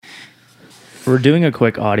We're doing a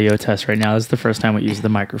quick audio test right now. This is the first time we use the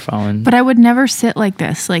microphone. But I would never sit like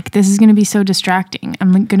this. Like, this is going to be so distracting.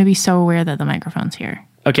 I'm going to be so aware that the microphone's here.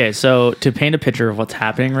 Okay, so to paint a picture of what's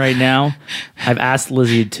happening right now, I've asked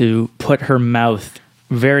Lizzie to put her mouth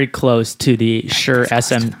very close to the Shure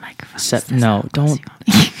SM. No, don't.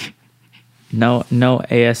 No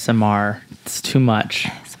ASMR. It's too much.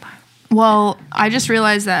 Well, I just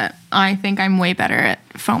realized that I think I'm way better at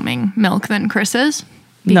foaming milk than Chris is.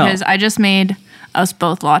 Because I just made us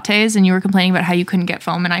both lattes and you were complaining about how you couldn't get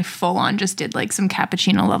foam and I full on just did like some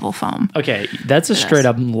cappuccino level foam. Okay, that's a straight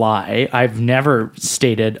up lie. I've never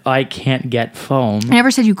stated I can't get foam. I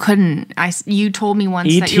never said you couldn't. You told me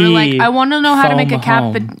once that you were like, I want to know how to make a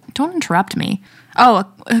cap, but don't interrupt me. Oh,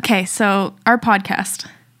 okay. So our podcast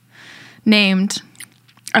named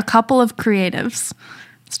A Couple of Creatives.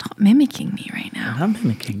 Stop mimicking me right now. I'm not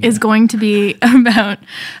mimicking you. Is going to be about,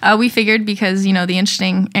 we figured because, you know, the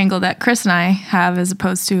interesting angle that Chris and I have as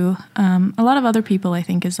opposed to a lot of other people, I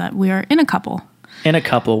think, is that we are in a couple. In a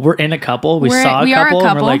couple. We're in a couple. We saw a couple.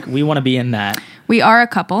 And we're like, we want to be in that. We are a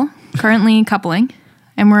couple, currently coupling,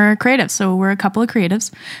 and we're creatives. So we're a couple of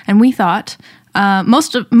creatives. And we thought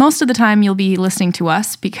most of the time you'll be listening to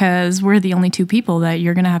us because we're the only two people that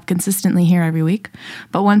you're going to have consistently here every week.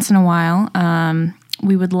 But once in a while,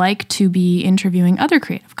 we would like to be interviewing other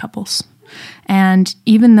creative couples. And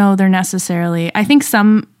even though they're necessarily, I think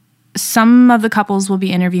some of the couples we'll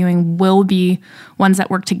be interviewing will be ones that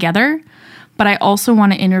work together, but I also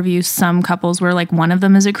want to interview some couples where like one of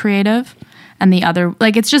them is a creative and the other,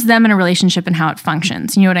 like it's just them in a relationship and how it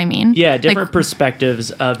functions. You know what I mean? Yeah, different perspectives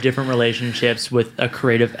of different relationships with a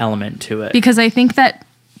creative element to it. Because I think that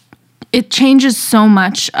it changes so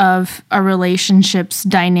much of a relationship's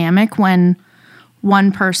dynamic when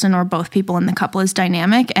one person or both people in the couple is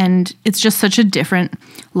dynamic, and it's just such a different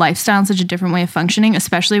lifestyle and such a different way of functioning,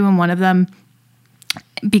 especially when one of them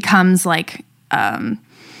becomes like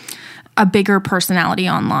a bigger personality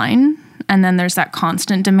online, and then there's that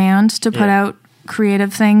constant demand to put out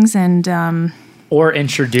creative things and or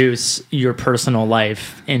introduce your personal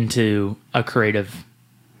life into a creative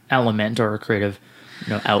element or a creative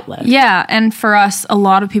outlet. Yeah, and for us, a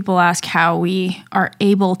lot of people ask how we are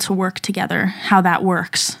able to work together, how that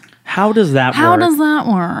works. How does that work? How does that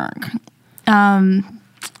work?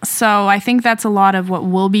 So I think that's a lot of what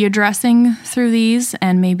we'll be addressing through these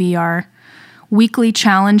and maybe our weekly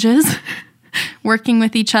challenges, working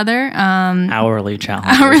with each other. Hourly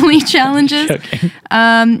challenges. Hourly challenges.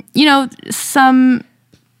 Some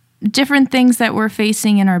different things that we're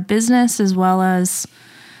facing in our business as well as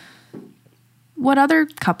what other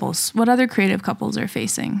creative couples are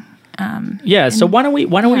facing. So why don't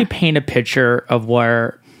we paint a picture of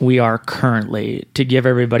where we are currently to give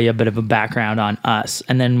everybody a bit of a background on us,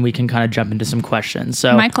 and then we can kind of jump into some questions. So,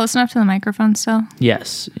 am I close enough to the microphone still?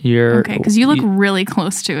 Yes, you're. Okay, because you look really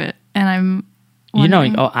close to it, and I'm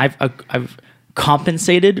wondering. I've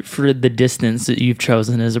compensated for the distance that you've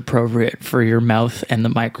chosen as appropriate for your mouth and the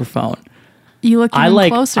microphone. You look even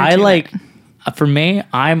closer to it. For me,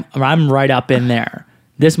 I'm right up in there.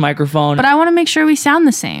 This microphone. But I want to make sure we sound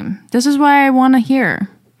the same. This is why I want to hear.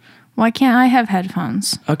 Why can't I have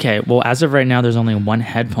headphones? Okay, well, as of right now, there's only one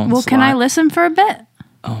headphone slot. Can I listen for a bit?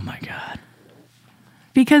 Oh my God.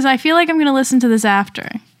 Because I feel like I'm going to listen to this after.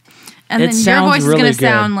 And then your voice is going to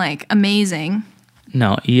sound like amazing.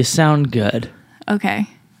 No, you sound good. Okay.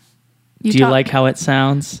 Do you like how it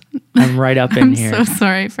sounds? I'm right up in here. I'm so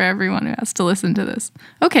sorry for everyone who has to listen to this.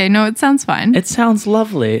 Okay, no, it sounds fine. It sounds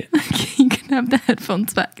lovely. Okay, you can have the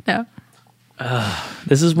headphones back now.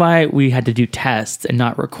 This is why we had to do tests and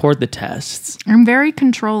not record the tests. I'm very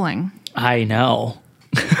controlling. I know.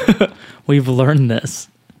 We've learned this.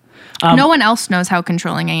 No one else knows how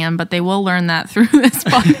controlling I am, but they will learn that through this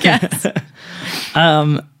podcast.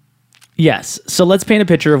 Yes. So let's paint a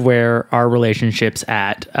picture of where our relationship's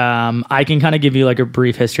at. I can kind of give you like a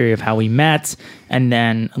brief history of how we met, and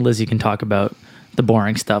then Lizzie can talk about the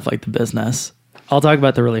boring stuff like the business. I'll talk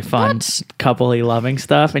about the really fun, couple-y loving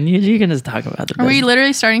stuff, and you can just talk about the business. Are we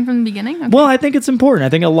literally starting from the beginning? Okay. Well, I think it's important. I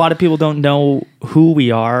think a lot of people don't know who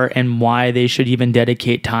we are and why they should even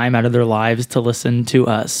dedicate time out of their lives to listen to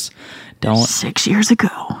us. 6 years ago,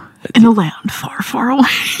 in a land far, far away.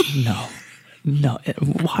 No.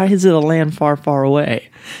 Why is it a land far, far away?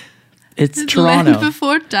 It's Toronto. Land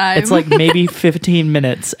before time. It's like maybe 15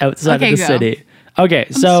 minutes outside of the city. Okay,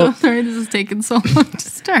 I'm so sorry this is taking so long to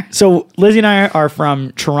start. So Lizzie and I are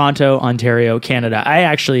from Toronto, Ontario, Canada. I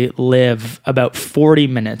actually live about 40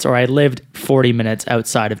 minutes, or I lived 40 minutes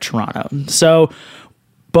outside of Toronto. So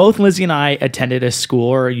both Lizzie and I attended a school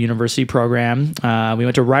or a university program. We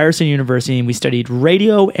went to Ryerson University and we studied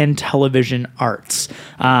radio and television arts.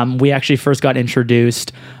 We actually first got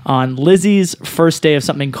introduced on Lizzie's first day of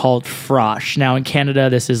something called Frosh. Now in Canada,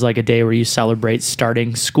 this is like a day where you celebrate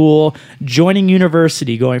starting school, joining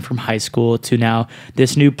university, going from high school to now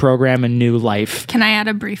this new program and new life. Can I add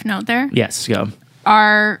a brief note there? Yes, go.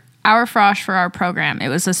 Our Frosh for our program, it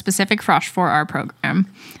was a specific Frosh for our program,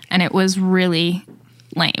 and it was really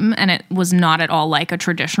lame, and it was not at all like a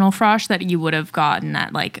traditional Frosh that you would have gotten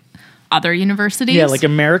at like other universities. Yeah, like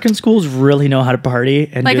American schools really know how to party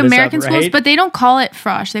and like do this American up, right? schools, but they don't call it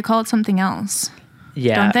Frosh. They call it something else.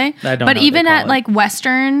 Yeah, don't they? I don't but know even what they at call like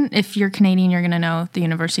Western, if you're Canadian, you're gonna know the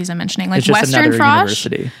universities I'm mentioning. Like it's just Western another Frosh,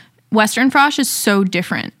 university. Western Frosh is so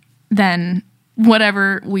different than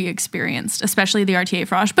whatever we experienced, especially the RTA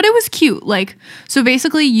Frosh. But it was cute. Like, so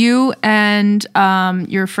basically, you and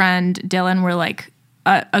your friend Dylan were like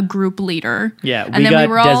a group leader. Yeah, and we then got we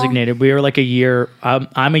were designated. We were like a year.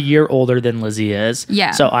 I'm a year older than Lizzie is.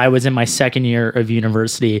 Yeah. So I was in my second year of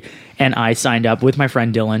university, and I signed up with my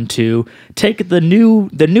friend Dylan to take the new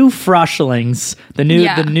Froshlings,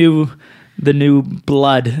 the new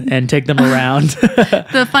blood, and take them around.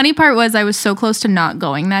 The funny part was I was so close to not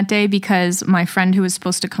going that day because my friend who was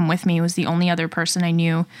supposed to come with me was the only other person I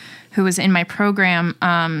knew who was in my program.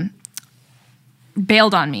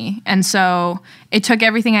 Bailed on me. And so it took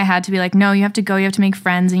everything I had to be like, no, you have to go, you have to make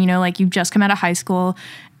friends. And, you know, like you've just come out of high school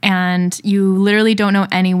and you literally don't know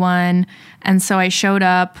anyone. And so I showed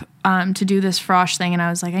up to do this Frosh thing and I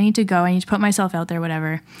was like, I need to go, I need to put myself out there,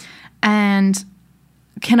 whatever. And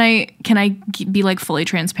can I be like fully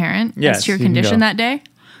transparent as to your condition that day?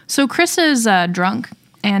 So Chris is drunk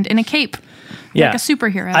and in a cape. Like a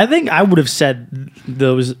superhero. I think I would have said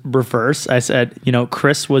those reverse. I said, you know,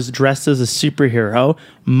 Chris was dressed as a superhero,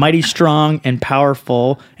 mighty strong and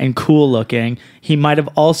powerful and cool looking. He might have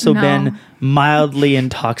also been mildly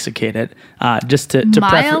intoxicated. Just to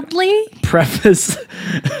mildly preface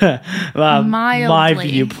my mildly.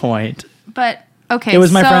 Viewpoint. But okay, it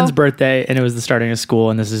was my friend's birthday and it was the starting of school,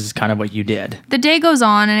 and this is kind of what you did. The day goes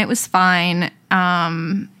on and it was fine.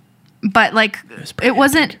 But like it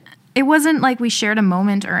wasn't like we shared a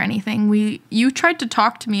moment or anything. You tried to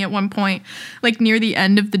talk to me at one point, like near the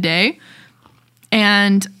end of the day.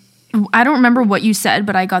 And I don't remember what you said,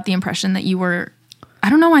 but I got the impression that you were, I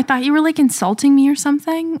don't know, I thought you were like insulting me or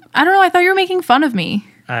something. I don't know, I thought you were making fun of me.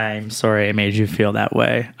 I'm sorry I made you feel that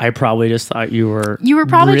way. I probably just thought you were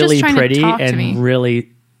probably really just trying pretty to talk and to me.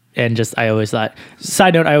 really, and just, I always thought,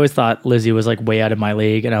 side note, I always thought Lizzie was like way out of my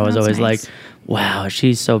league, and I was always nice. like, wow,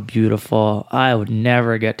 she's so beautiful. I would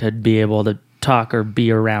never get to be able to talk or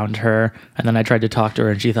be around her. And then I tried to talk to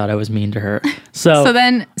her and she thought I was mean to her. So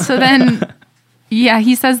then yeah,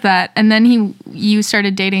 he says that. And then you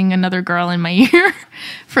started dating another girl in my ear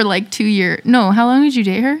for like 2 years. No, how long did you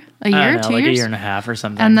date her? A year? I don't know, 2 like years? a year and a half or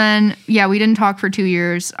something. And then, yeah, we didn't talk for 2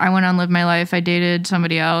 years. I went on Live My Life. I dated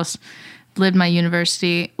somebody else, lived my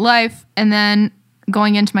university life. And then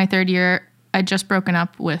going into my third year, I'd just broken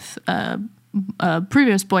up with a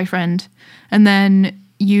previous boyfriend. And then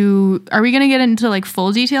are we going to get into like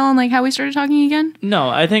full detail on like how we started talking again? No,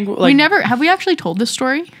 I think like have we actually told this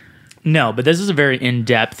story? No, but this is a very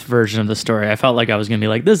in-depth version of the story. I felt like I was going to be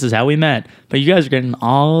like, this is how we met. But you guys are getting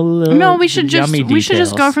all No, we should just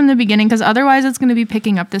details. go from the beginning, because otherwise it's going to be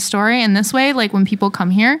picking up this story. And this way, like when people come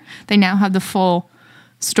here, they now have the full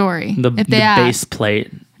story. The base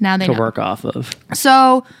plate now they to know. work off of.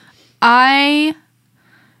 So I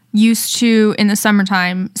used to, in the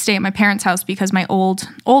summertime, stay at my parents' house because my old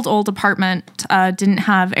apartment didn't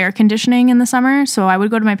have air conditioning in the summer. So I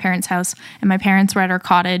would go to my parents' house, and my parents were at our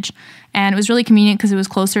cottage. And it was really convenient because it was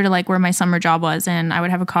closer to like where my summer job was, and I would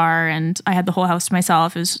have a car and I had the whole house to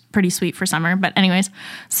myself. It was pretty sweet for summer. But anyways,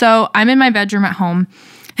 so I'm in my bedroom at home.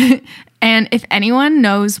 And if anyone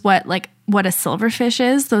knows what a silverfish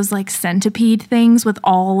is, those like centipede things with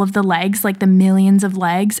all of the legs, like the millions of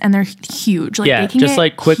legs, and they're huge. Like, yeah, they can just get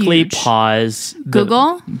like quickly huge. pause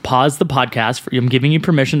Pause the podcast. I'm giving you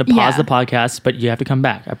permission to pause the podcast, but you have to come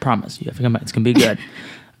back. I promise you have to come back. It's gonna be good.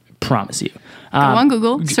 Promise you. Go on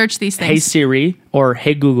Google, search these things. Hey Siri or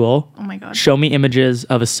Hey Google. Oh my God. Show me images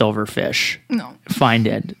of a silverfish. No. Find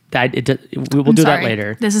it. We'll do that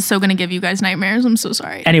later. This is so going to give you guys nightmares. I'm so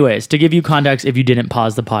sorry. Anyways, to give you context, if you didn't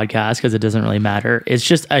pause the podcast, because it doesn't really matter, it's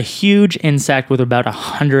just a huge insect with about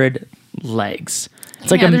 100 legs.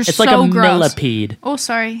 It's like a gross. millipede. Oh,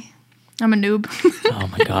 sorry. I'm a noob. Oh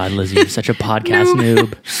my God, Lizzie, you're such a podcast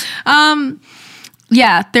noob.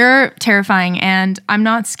 Yeah, they're terrifying, and I'm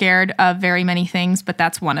not scared of very many things, but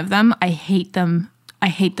that's one of them. I hate them. I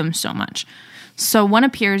hate them so much. So one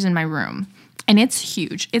appears in my room, and it's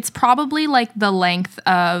huge. It's probably like the length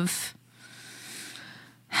of,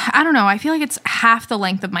 I don't know, I feel like it's half the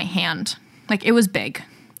length of my hand. Like, it was big.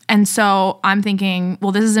 And so I'm thinking,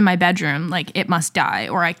 well, this is in my bedroom. Like, it must die,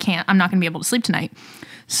 or I'm not going to be able to sleep tonight.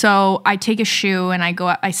 So I take a shoe and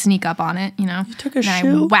I sneak up on it, you know. You took a and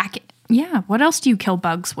shoe? I whack it. Yeah. What else do you kill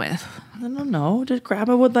bugs with? I don't know. Just grab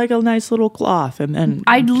it with like a nice little cloth and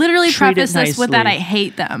I literally treat it preface this with that I nicely.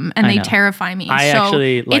 hate them and I they know. terrify me. I so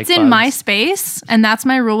actually like it's in my bugs. space, and that's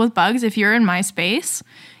my rule with bugs. If you're in my space,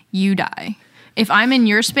 you die. If I'm in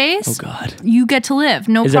your space, Oh God. you get to live.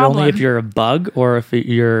 No Is problem. it only if you're a bug or if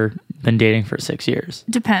you're been dating for 6 years?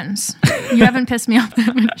 Depends. You haven't pissed me off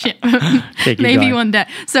that much yet. Okay, keep Maybe going. one day.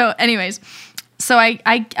 So anyways, so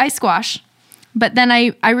I squash, but then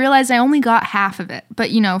I realized I only got half of it. But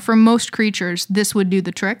you know, for most creatures, this would do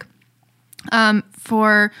the trick.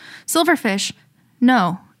 For silverfish,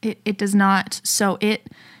 no, it does not. So it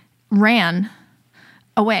ran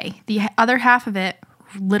away. The other half of it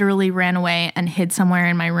literally ran away and hid somewhere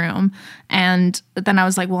in my room. And then I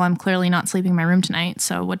was like, well, I'm clearly not sleeping in my room tonight.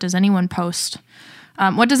 So what does anyone post?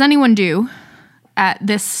 What does anyone do at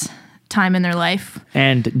this time in their life?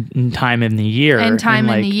 And time in the year. And time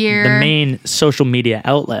in the year. The main social media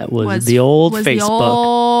outlet was the old Facebook. The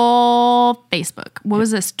old Facebook. What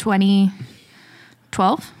was this,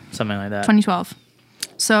 2012? Something like that. 2012.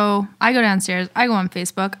 So I go downstairs. I go on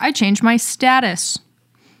Facebook. I change my status.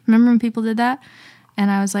 Remember when people did that? And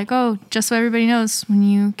I was like, oh, just so everybody knows, when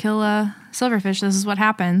you kill a silverfish, this is what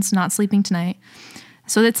happens. Not sleeping tonight.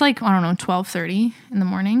 So it's like, I don't know, 12:30 in the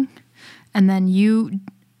morning. And then you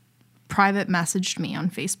private messaged me on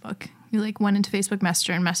Facebook. You like went into Facebook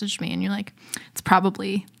Messenger and messaged me. And you're like, it's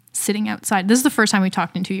probably sitting outside. This is the first time we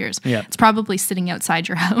talked in 2 years. Yeah. It's probably sitting outside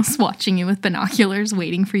your house watching you with binoculars,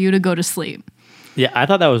 waiting for you to go to sleep. Yeah, I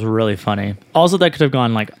thought that was really funny. Also, that could have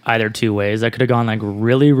gone like either two ways. That could have gone like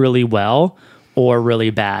really, really well or really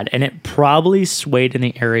bad. And it probably swayed in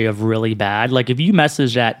the area of really bad. Like if you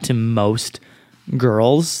message that to most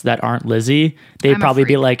girls that aren't Lizzie, they'd I'm a probably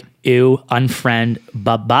be freak. like, ew, unfriend,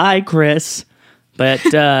 bye-bye, Chris. But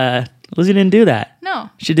Lizzie didn't do that. No.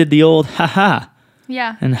 She did the old haha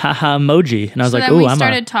Yeah. and haha emoji. And I was So like, then ooh, we I'm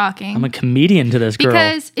started talking. a comedian to this girl.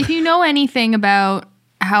 Because if you know anything about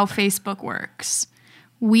how Facebook works,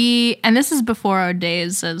 and this is before our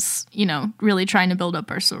days as, you know, really trying to build up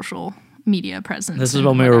our social media presence. This is and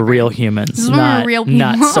when we were whatever. real humans, is when we were real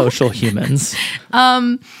not people. social humans.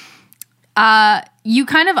 You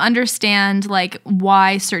kind of understand like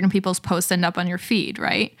why certain people's posts end up on your feed,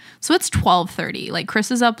 right? So it's 12:30. Like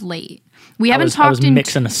Chris is up late. We haven't I was talked in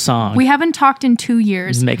mixing a song. we haven't taled in 2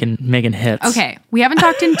 years. making hits. Okay, we haven't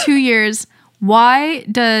talked in 2 years. Why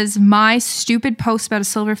does my stupid post about a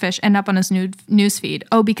silverfish end up on his news feed?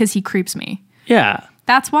 Oh, because he creeps me. Yeah.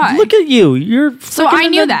 That's why. Look at you. You're So I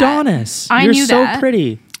knew that. Adonis. I You're knew so that.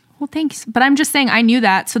 pretty. Well, thanks. But I'm just saying I knew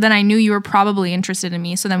that. So then I knew you were probably interested in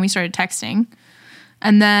me. So then we started texting.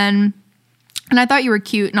 And I thought you were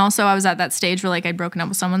cute. And also I was at that stage where like I'd broken up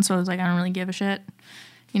with someone. So I was like, I don't really give a shit.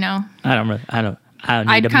 You know? I don't need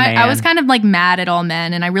a man. I was kind of like mad at all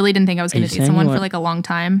men, and I really didn't think I was going you to date saying someone you for want- like a long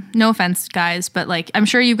time. No offense, guys, but like I'm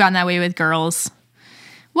sure you've gotten that way with girls.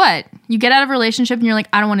 What? You get out of a relationship and you're like,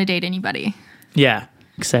 I don't want to date anybody. Yeah.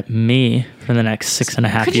 Except me for the next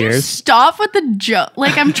 6.5 Could you years. stop with the joke?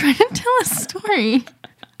 Like I'm trying to tell a story.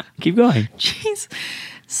 Keep going. Jeez.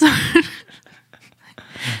 So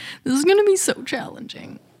this is going to be so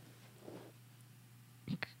challenging.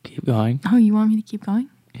 Keep going. Oh, you want me to keep going?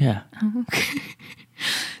 Yeah.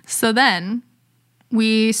 So then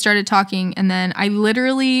we started talking, and then I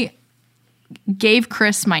literally gave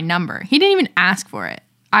Chris my number. He didn't even ask for it.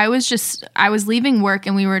 I was leaving work,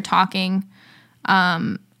 and we were talking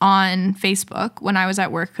on Facebook when I was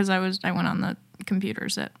at work because I went on the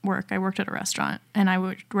computers at work. I worked at a restaurant, and I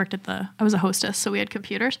was a hostess, so we had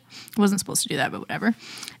computers. I wasn't supposed to do that, but whatever.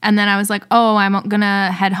 And then I was like, oh, I'm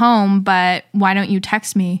gonna head home, but why don't you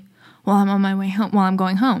text me while I'm on my way home, while I'm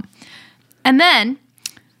going home? And then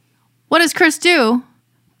what does Chris do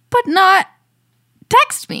but not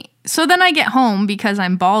text me? So then I get home because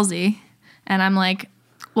I'm ballsy, and I'm like,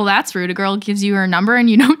 well, that's rude. A girl gives you her number and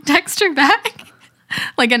you don't text her back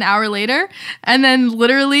like an hour later. And then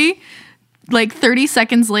literally like 30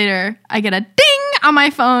 seconds later, I get a ding on my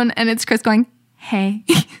phone, and it's Chris going, hey.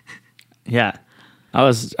 Yeah. I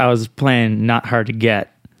was playing Not Hard to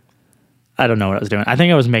Get. I don't know what I was doing. I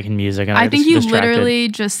think I was making music. And I think was you distracted. literally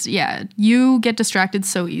just, you get distracted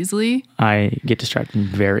so easily. I get distracted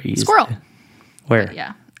very easily. Squirrel. Where?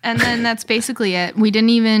 Yeah. And then that's basically it. We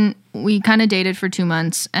kind of dated for 2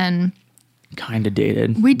 months, and kind of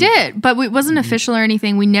dated. We did, but it wasn't official or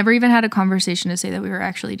anything. We never even had a conversation to say that we were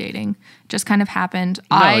actually dating. Just kind of happened.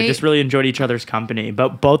 No, I just really enjoyed each other's company,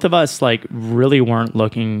 but both of us like really weren't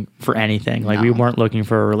looking for anything. Like we weren't looking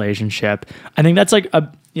for a relationship. I think that's like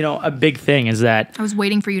a big thing is that I was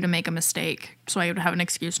waiting for you to make a mistake so I would have an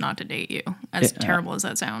excuse not to date you. As terrible as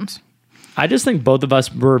that sounds. I just think both of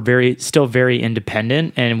us were still very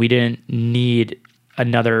independent, and we didn't need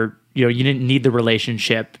another, you didn't need the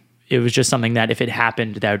relationship. It was just something that if it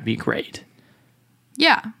happened, that would be great.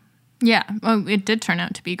 Yeah. Yeah. Well, it did turn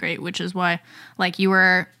out to be great, which is why, like, you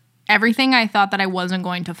were everything I thought that I wasn't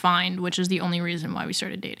going to find, which is the only reason why we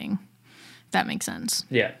started dating. If that makes sense.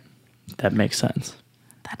 Yeah. That makes sense.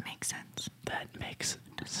 That makes sense. That makes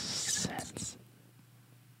sense.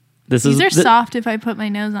 These are soft if I put my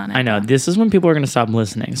nose on it. I know. This is when people are going to stop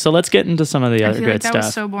listening. So let's get into some of the other good stuff. That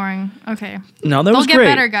was so boring. Okay. No, that was great. They'll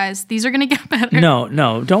get better, guys. These are going to get better.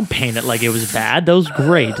 No. Don't paint it like it was bad. That was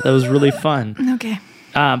great. That was really fun. Okay.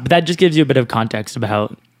 But that just gives you a bit of context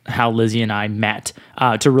about how Lizzie and I met.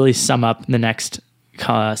 To really sum up the next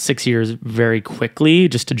 6 years very quickly,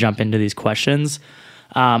 just to jump into these questions.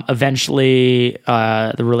 Eventually,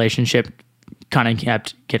 the relationship kind of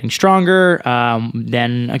kept getting stronger.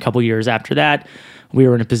 Then a couple years after that, we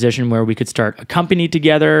were in a position where we could start a company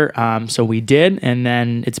together. So we did. And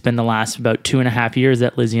then it's been the last about 2.5 years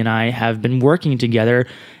that Lizzie and I have been working together.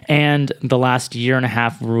 And the last year and a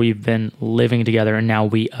half where we've been living together. And now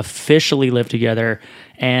we officially live together.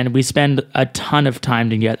 And we spend a ton of time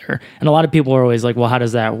together. And a lot of people are always like, well, how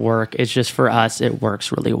does that work? It's just for us, it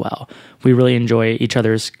works really well. We really enjoy each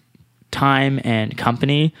other's time and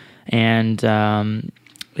company. And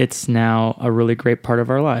it's now a really great part of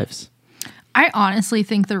our lives. I honestly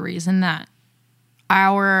think the reason that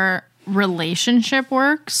our relationship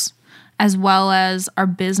works as well as our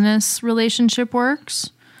business relationship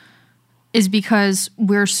works is because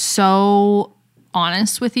we're so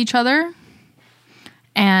honest with each other.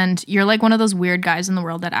 And you're like one of those weird guys in the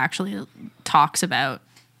world that actually talks about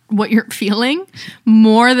what you're feeling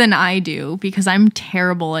more than I do, because I'm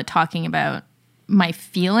terrible at talking about my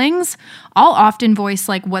feelings. I'll often voice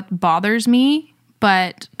like what bothers me,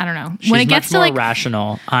 but I don't know. She's when it gets much more to like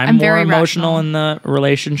rational. I'm more very emotional rational in the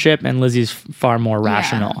relationship, and Lizzie's far more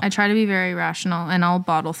rational. Yeah, I try to be very rational, and I'll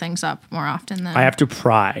bottle things up more often than I have to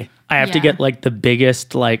pry. I have to Yeah. get like the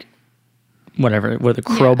biggest like whatever with a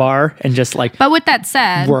crowbar and just like But with that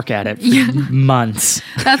said, work at it for months.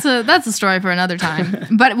 that's a story for another time.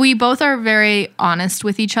 But we both are very honest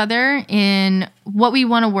with each other in what we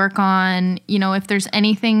want to work on. You know, if there's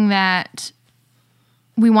anything that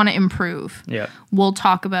we want to improve, Yeah. we'll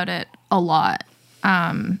talk about it a lot.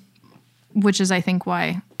 Which is, I think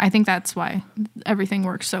that's why everything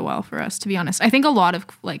works so well for us, to be honest. I think a lot of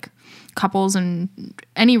like couples and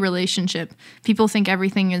any relationship, people think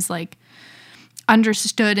everything is like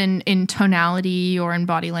understood in tonality or in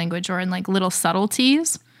body language or in like little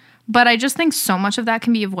subtleties. But I just think so much of that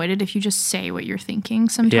can be avoided if you just say what you're thinking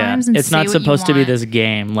sometimes. Yeah, And it's say not what you supposed to be want. this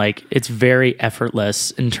game. Like it's very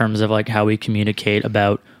effortless in terms of like how we communicate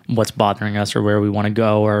about what's bothering us or where we want to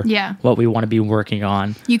go or Yeah. what we want to be working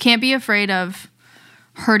on. You can't be afraid of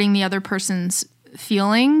hurting the other person's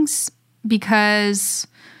feelings because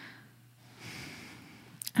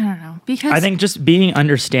I don't know. Because I think just being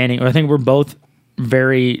understanding, or I think we're both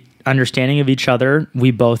very understanding of each other.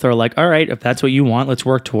 We both are like, all right, if that's what you want, let's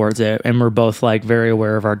work towards it. And we're both like very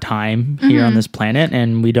aware of our time here on this planet,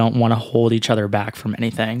 and we don't want to hold each other back from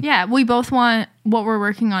anything. yeah, we both want what we're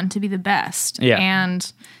working on to be the best. Yeah.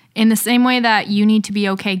 And in the same way that you need to be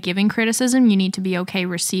okay giving criticism, you need to be okay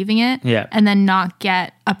receiving it. Yeah. And then not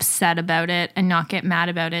get upset about it and not get mad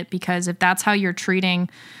about it. Because if that's how you're treating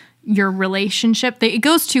your relationship, it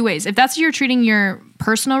goes two ways. If that's how you're treating your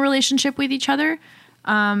personal relationship with each other,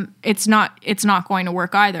 it's not going to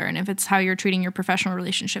work either. And if it's how you're treating your professional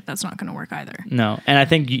relationship, that's not going to work either. No. And I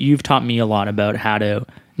think you've taught me a lot about how to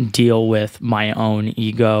deal with my own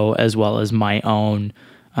ego as well as my own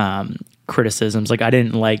criticisms. Like I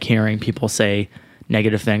didn't like hearing people say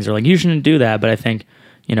negative things or like, you shouldn't do that. But I think,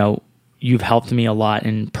 you've helped me a lot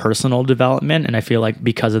in personal development. And I feel like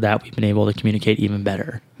because of that, we've been able to communicate even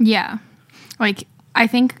better. Yeah. Like, I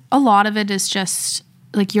think a lot of it is just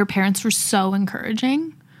like your parents were so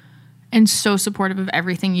encouraging and so supportive of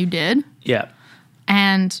everything you did. Yeah.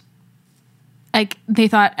 And like they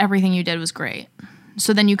thought everything you did was great.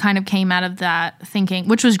 So then you kind of came out of that thinking,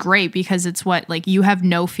 which was great because it's what, like, you have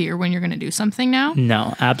no fear when you're going to do something now.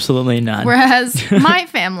 No, absolutely none. Whereas my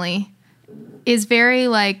family is very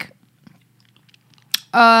like,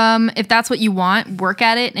 if that's what you want, work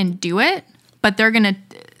at it and do it. But they're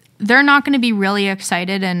not going to be really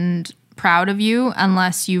excited and proud of you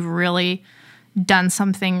unless you've really done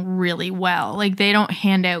something really well. Like they don't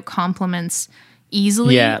hand out compliments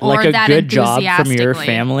easily. Yeah, or like a that good job from your enthusiastically.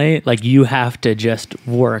 family. Like you have to just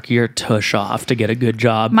work your tush off to get a good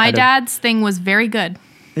job. My out of- dad's thing was very good.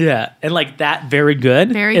 Yeah, and like that very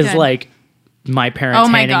good Very is good. like my parents Oh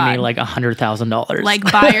my handing me God. like $100,000. Like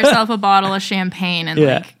buy yourself a bottle of champagne and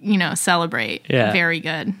Yeah. like, you know, celebrate. Yeah. Very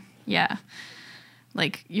good. Yeah.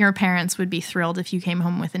 Like your parents would be thrilled if you came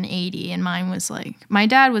home with an 80 and mine was like, my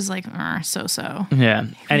dad was like, so. Yeah.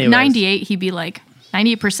 Anyways. 98, he'd be like,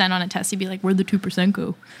 98% on a test, he'd be like, where'd the 2%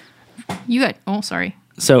 go? You got, oh, sorry.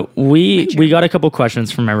 So we got a couple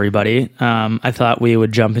questions from everybody. I thought we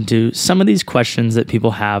would jump into some of these questions that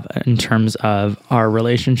people have in terms of our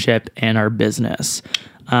relationship and our business.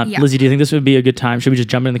 Yeah. Lizzie, do you think this would be a good time? Should we just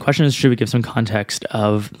jump into the questions? Or should we give some context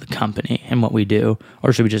of the company and what we do?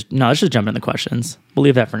 Or should we just, no, let's just jump into the questions. We'll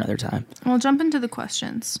leave that for another time. We'll jump into the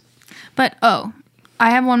questions. But, I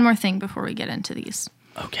have one more thing before we get into these.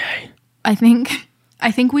 Okay. I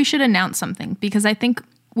think we should announce something because I think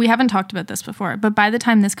we haven't talked about this before, but by the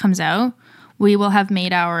time this comes out, we will have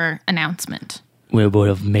made our announcement. We would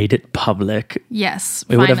have made it public. Yes,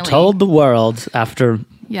 We would have told the world after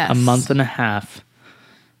Yes. a month and a half.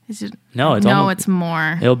 Is it? No, it's no, almost- it's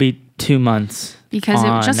more It'll be 2 months. because it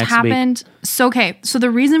just next week. happened. So okay, so the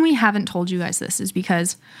reason we haven't told you guys this is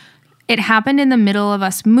because it happened in the middle of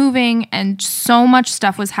us moving, and so much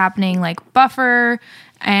stuff was happening, like Buffer,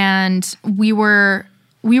 and we were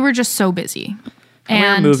just so busy.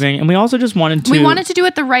 And we were moving, and we also just wanted to. We wanted to do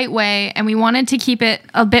it the right way, and we wanted to keep it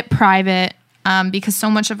a bit private because so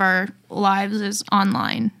much of our lives is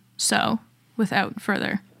online. So, without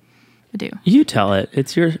further ado, You tell it.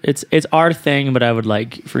 It's our thing, but I would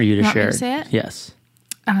like for you to Want me share to say it? Yes.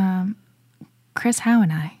 Chris Howe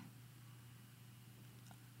and I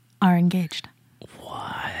are engaged.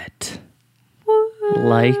 What?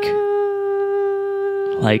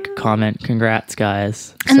 Like, comment, congrats,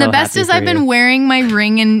 guys. And So the best happy is for I've been you. wearing my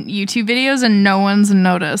ring in YouTube videos, and no one's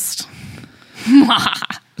noticed.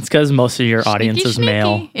 It's because most of your audience is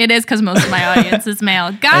male. It is because most of my audience is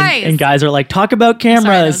male. Guys, And guys are like, talk about sorry, that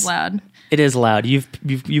cameras. was loud. It is loud. You've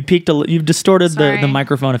peaked. You've distorted the Sorry.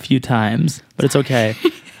 microphone a few times, but it's okay.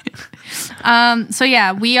 So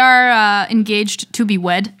yeah, we are engaged to be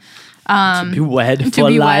wed. Be wed for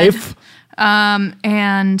be wed. life.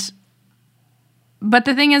 But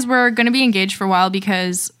the thing is, we're going to be engaged for a while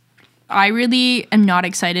because I really am not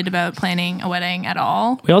excited about planning a wedding at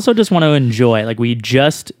all. We also just want to enjoy. Like, we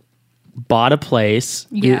just bought a place.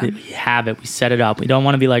 Yeah. We have it. We set it up. We don't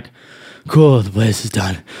want to be like, cool, the place is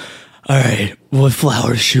done. All right, what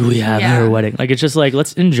flowers should we have at Yeah. our wedding? Like, it's just like,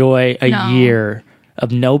 let's enjoy a No. year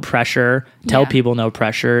of no pressure. Tell Yeah. people no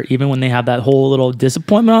pressure, even when they have that whole little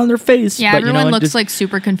disappointment on their face. Yeah, But everyone you know, looks just, like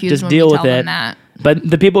super confused just when deal we with tell them it. that. But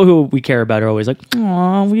the people who we care about are always like,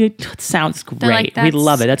 "Oh, it sounds great. like, we "That's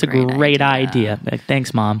love it. That's a a great great idea." idea." Like,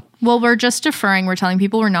 thanks, Mom. Well, we're just deferring. We're telling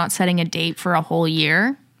people we're not setting a date for a whole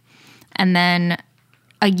year. And then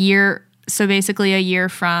a year. So basically a year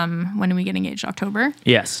from when do we get engaged? October?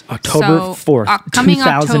 Yes, October 4th, Coming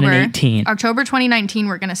 2018. October 2019,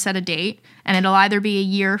 we're going to set a date. And it'll either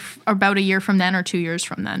be about a year from then or 2 years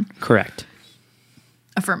from then. Correct.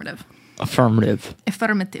 Affirmative.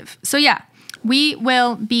 Affirmative. So yeah, we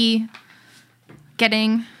will be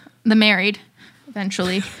getting married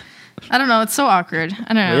eventually. I don't know. It's so awkward.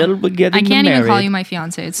 I don't know. We'll be getting I can't even call married. you my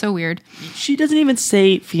fiance. It's so weird. She doesn't even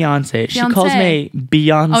say fiance. She calls Fiancé. me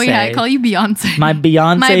Beyonce. Oh yeah, I call you Beyonce. my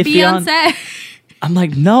Beyonce. my fiance. Beyonce. I'm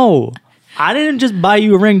like, no, I didn't just buy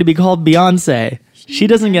you a ring to be called Beyonce. She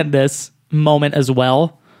doesn't get this moment as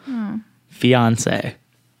well. Fiance.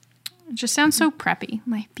 It just sounds so preppy.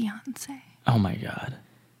 My Beyonce. Oh my God.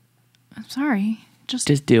 I'm sorry. Just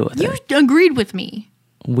Just deal with you it. agreed with me.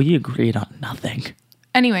 We agreed on nothing.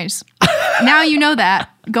 Anyways, now you know that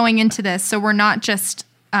going into this. So we're not just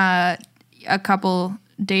a couple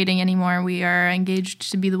dating anymore. We are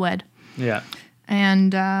engaged to be the wed. Yeah.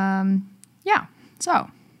 And yeah, so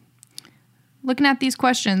looking at these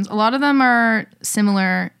questions, a lot of them are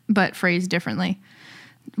similar but phrased differently.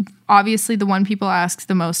 Obviously, the one people ask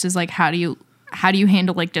the most is like, how do you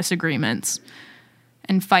handle like disagreements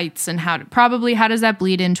and fights, and how does that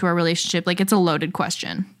bleed into our relationship? Like, it's a loaded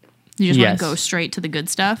question. You just want Yes. to go straight to the good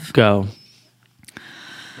stuff. Go.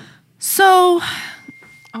 So,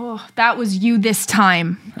 that was you this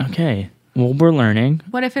time. Okay. Well, we're learning.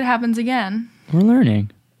 What if it happens again? We're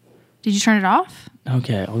learning. Did you turn it off?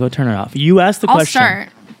 Okay, I'll go turn it off. You asked the I'll question. start.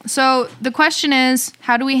 So the question is,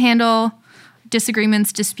 how do we handle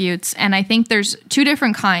disagreements, disputes? And I think there's two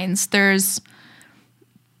different kinds. There's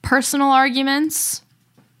personal arguments,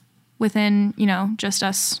 within, just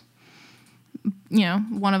us,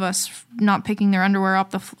 one of us not picking their underwear off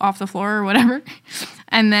the floor or whatever.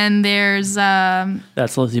 And then there's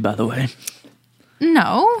That's Lizzie, by the way.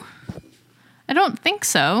 no, I don't think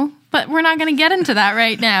so, but we're not going to get into that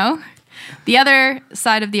right now. The other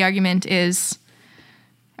side of the argument is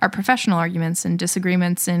our professional arguments and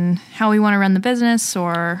disagreements in how we want to run the business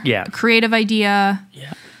or Yeah. a creative idea,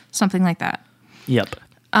 Yeah. something like that. Yep.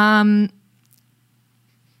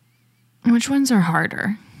 Which ones are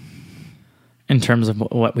harder? In terms of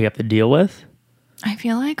what we have to deal with. I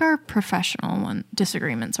feel like our professional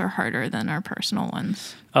disagreements are harder than our personal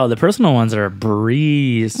ones. Oh, the personal ones are a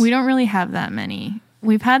breeze. We don't really have that many.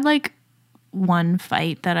 We've had like one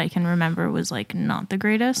fight that I can remember was like not the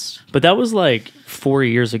greatest. But that was like 4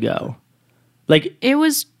 years ago. Like It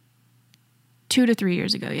was 2 to 3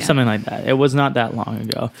 years ago, yeah. something like that. It was not that long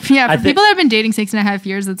ago. Yeah, for I thi- people that have been dating 6.5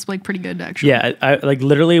 years, that's like pretty good actually. Yeah, I like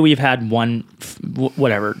literally we've had one,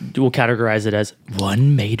 whatever, we'll categorize it as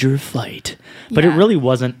one major fight. But it Yeah. really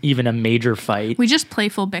wasn't even a major fight. We just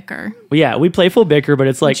playful bicker. Yeah, we playful bicker, but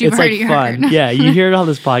it's like you've it's like already fun. heard. Yeah, you hear it on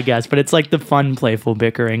this podcast, but it's like the fun playful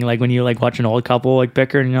bickering. Like when you like watch an old couple like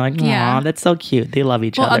bicker and you're like, "Aw, Yeah. that's so cute. They love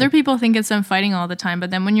each Well, other." other people think it's them fighting all the time, but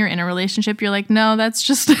then when you're in a relationship, you're like, no, that's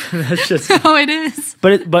just That's just how it is.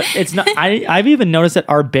 But it's not. I've even noticed that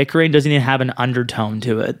our bickering doesn't even have an undertone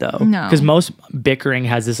to it though. No. Because most bickering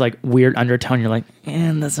has this like weird undertone. You're like,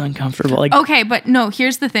 that's uncomfortable. Like, Okay, but no,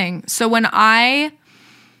 here's the thing. So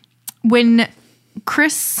when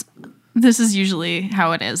Chris, this is usually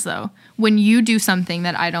how it is though. When you do something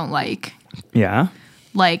that I don't yeah,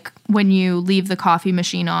 like when you leave the coffee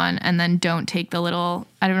machine on and then don't take the little,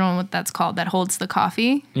 I don't know what that's called, that holds the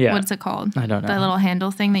coffee. Yeah. What's it called? I don't know. The little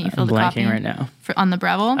handle thing that you fill I'm the coffee blanking in right now. on the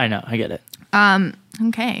Breville. I know. I get it.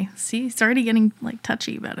 Okay. See, it's already getting like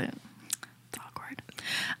touchy about it. It's awkward.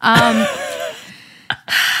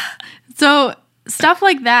 So stuff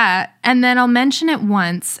like that. And then I'll mention it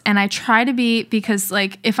once and I try to be, because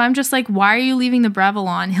like, if I'm just like, why are you leaving the Breville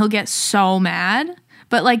on? He'll get so mad.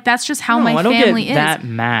 But like, that's just how No, my I don't family get is. that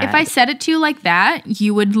mad. If I said it to you like that,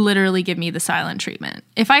 you would literally give me the silent treatment.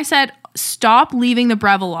 If I said, stop leaving the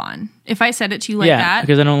Breville on. If I said it to you like yeah, that,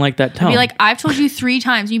 because I don't like that tone. I'd be like, I've told you 3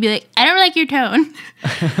 times. And you'd be like, I don't like your tone.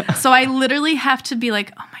 So I literally have to be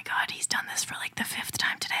like, oh my God, he's done this for like the 5th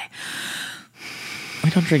time today. I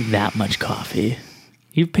don't drink that much coffee.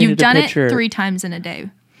 You've painted You've done a picture. it 3 times in a day.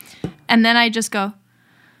 And then I just go,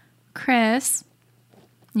 Chris.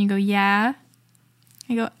 And you go, yeah.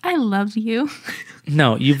 I go, I love you.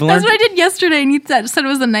 No, you've That's learned. what I did yesterday. And you said it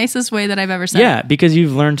was the nicest way that I've ever said Yeah, it. because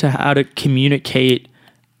you've learned to how to communicate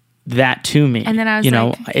that to me. And then I was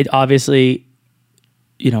like- it obviously,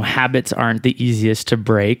 habits aren't the easiest to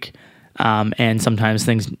break, and sometimes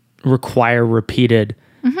things require repeated.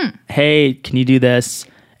 Mm-hmm. Hey, can you do this?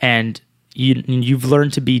 And you've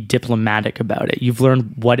learned to be diplomatic about it. You've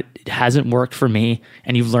learned what hasn't worked for me,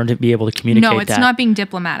 and you've learned to be able to communicate. No, it's that. not being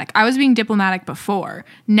diplomatic. I was being diplomatic before.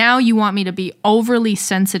 Now you want me to be overly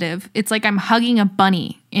sensitive. It's like I'm hugging a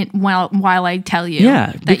bunny while I tell you.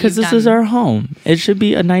 Yeah, that because you've this is done- our home. It should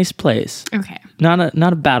be a nice place, Okay. not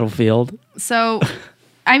a battlefield. So,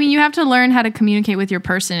 I mean, you have to learn how to communicate with your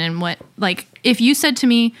person and what, like, if you said to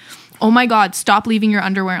me, oh my God, stop leaving your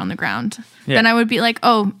underwear on the ground, Yeah. then I would be like,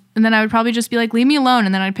 oh, and then I would probably just be like, leave me alone,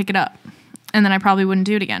 and then I'd pick it up. And then I probably wouldn't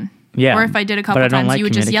do it again. Yeah, Or if I did a but couple I don't times, like you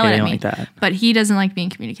would just yell at me. communicating like that. But he doesn't like being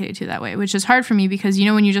communicated to that way, which is hard for me because,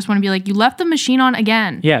 when you just want to be like, you left the machine on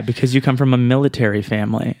again. Yeah, because you come from a military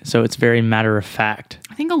family, so it's very matter of fact.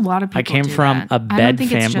 I think a lot of people I came do from that. a I don't bed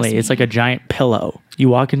think family. just It's me. like a giant pillow. You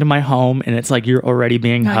walk into my home and it's like you're already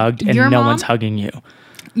being No, hugged and your no mom- one's hugging you.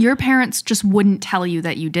 Your parents just wouldn't tell you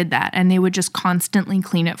that you did that, and they would just constantly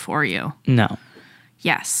clean it for you. No,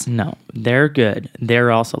 Yes. no. They're good. They're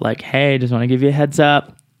also like, hey, just want to give you a heads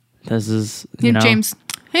up. This is, James,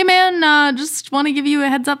 hey man, just want to give you a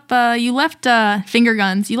heads up. You left finger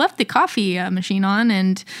guns. You left the coffee machine on,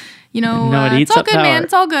 and No, it eats it's all up good, man. power.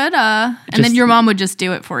 It's all good. And then Just- your mom would just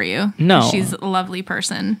do it for you. No. She's a lovely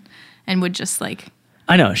person, and would just like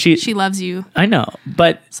I know. she loves you I know.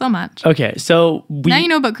 But, so much. okay, so Now you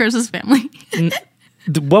know about Chris's family.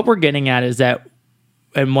 what we're getting at is that,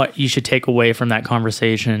 and what you should take away from that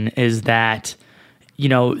conversation is that,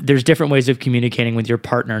 there's different ways of communicating with your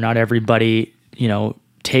partner. Not everybody,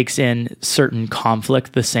 takes in certain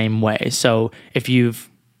conflict the same way. So if you've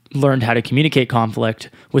learned how to communicate conflict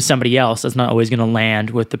with somebody else, that's not always going to land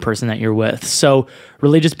with the person that you're with. So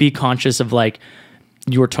really just be conscious of like,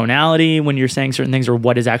 your tonality when you're saying certain things, or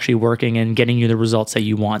what is actually working and getting you the results that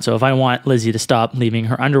you want. So if I want Lizzie to stop leaving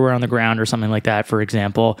her underwear on the ground or something like that, for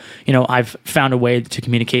example, I've found a way to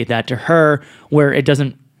communicate that to her where it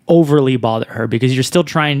doesn't overly bother her, because you're still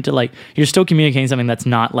trying to you're still communicating something that's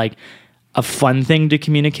not like a fun thing to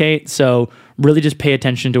communicate. So really just pay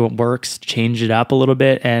attention to what works, change it up a little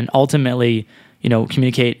bit, and ultimately,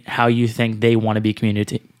 communicate how you think they want to be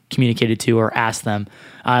communicated to, or ask them.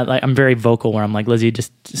 I'm very vocal where I'm like, Lizzie,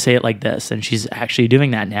 just say it like this. And she's actually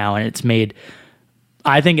doing that now. And it's made,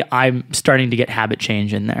 I think I'm starting to get habit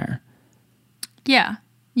change in there. Yeah.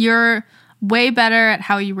 You're way better at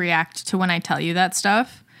how you react to when I tell you that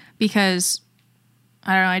stuff, because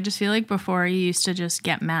I don't know, I just feel like before you used to just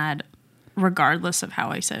get mad regardless of how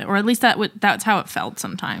I said it, or at least that's how it felt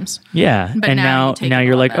sometimes. Yeah. But and now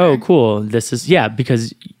you're like, better. Oh, cool. This is,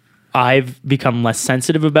 because I've become less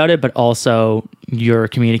sensitive about it, but also you're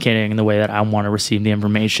communicating in the way that I want to receive the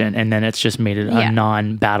information. And then it's just made it a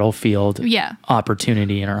non-battlefield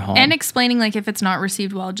opportunity in our home. And explaining, like, if it's not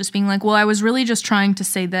received well, just being like, well, I was really just trying to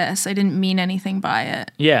say this. I didn't mean anything by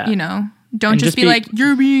it. Yeah. Don't just be like,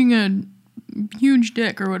 you're being a huge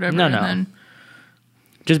dick or whatever. No. And then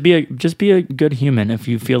just be a good human. If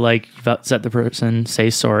you feel like you've upset the person, say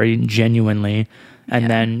sorry genuinely. And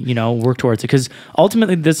then, work towards it. Because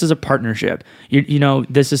ultimately, this is a partnership.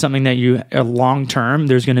 This is something that long term,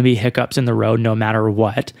 there's going to be hiccups in the road no matter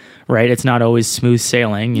what, right? It's not always smooth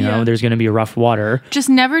sailing. There's going to be rough water. Just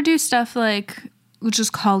never do stuff like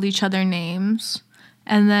just call each other names,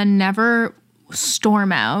 and then never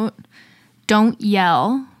storm out. Don't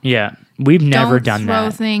yell. Yeah. We've never done that.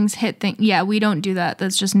 Don't throw things, hit things. Yeah, we don't do that.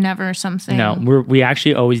 That's just never something. No, we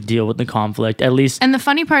actually always deal with the conflict, at least. And the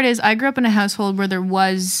funny part is, I grew up in a household where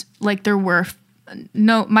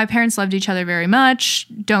my parents loved each other very much.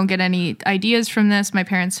 Don't get any ideas from this. My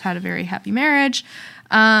parents had a very happy marriage.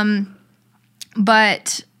 But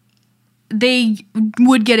they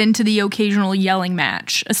would get into the occasional yelling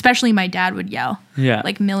match. Especially my dad would yell. Yeah.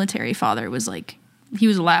 Like, military father was like, he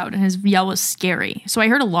was loud and his yell was scary. So I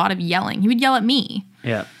heard a lot of yelling. He would yell at me.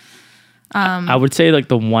 Yeah. I would say like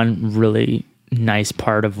the one really nice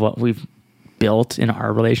part of what we've built in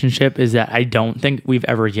our relationship is that I don't think we've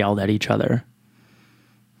ever yelled at each other.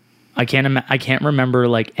 I can't remember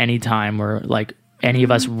like any time where like any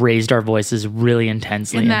of us raised our voices really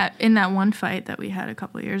intensely. In that one fight that we had a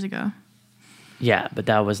couple of years ago. Yeah, but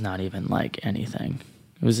that was not even like anything.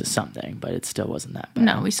 It was something, but it still wasn't that bad.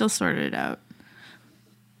 No, we still sorted it out.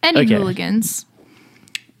 Any hooligans.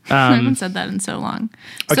 I haven't said that in so long.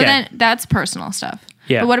 So then that's personal stuff.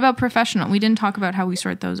 Yeah. But what about professional? We didn't talk about how we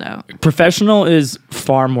sort those out. Professional is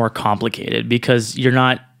far more complicated because you're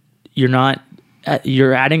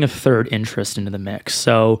adding a third interest into the mix.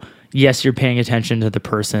 So yes, you're paying attention to the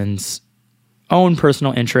person's own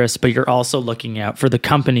personal interests, but you're also looking out for the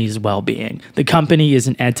company's well-being. The company is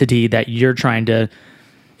an entity that you're trying to,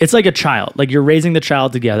 it's like a child. Like you're raising the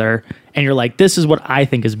child together and you're like, this is what I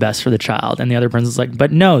think is best for the child. And the other person's like,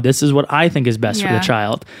 but no, this is what I think is best for the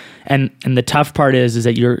child. And the tough part is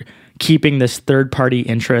that you're keeping this third party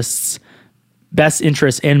best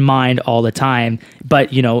interests in mind all the time.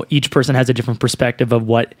 But each person has a different perspective of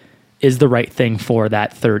what is the right thing for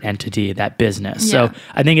that third entity, that business. Yeah.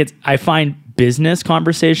 So I find business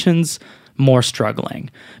conversations more struggling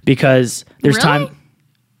because there's time.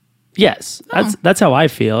 Yes, that's how I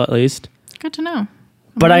feel, at least. Good to know.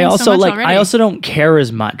 But I also I also don't care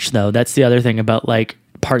as much though. That's the other thing about like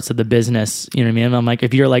parts of the business. You know what I mean? I'm like,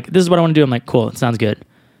 if you're like, this is what I want to do, I'm like, cool, it sounds good.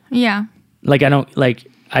 Yeah. Like I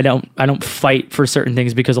don't fight for certain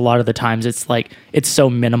things because a lot of the times it's like it's so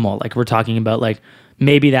minimal. Like we're talking about like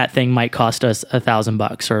maybe that thing might cost us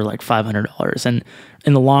 $1,000 or like $500, and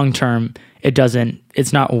in the long term,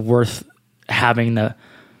 it's not worth having a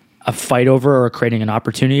fight over or creating an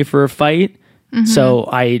opportunity for a fight. Mm-hmm. So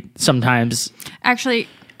I sometimes... Actually,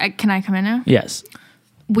 can I come in now? Yes.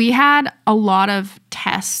 We had a lot of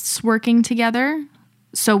tests working together.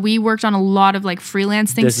 So we worked on a lot of like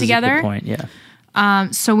freelance things together. This is a good point,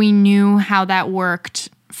 yeah. So we knew how that worked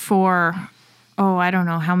for, I don't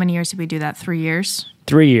know. How many years did we do that? 3 years?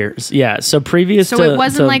 3 years, yeah. So it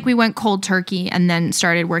wasn't like we went cold turkey and then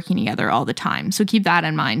started working together all the time. So keep that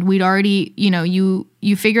in mind. We'd already,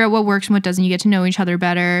 you figure out what works and what doesn't. You get to know each other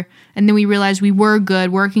better. And then we realized we were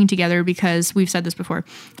good working together because we've said this before.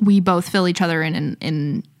 We both fill each other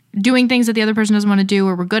in doing things that the other person doesn't want to do,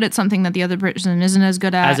 or we're good at something that the other person isn't as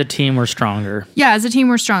good at. As a team, we're stronger. Yeah, as a team,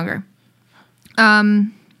 we're stronger. Now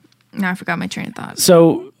I forgot my train of thought.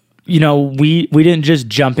 So we didn't just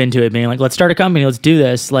jump into it being like, let's start a company, let's do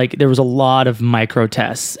this. Like there was a lot of micro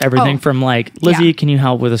tests, everything from like, Lizzie, can you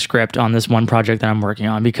help with a script on this one project that I'm working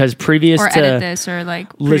on? Because previous or to edit this or like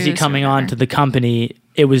Lizzie coming on to the company,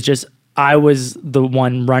 it was just, I was the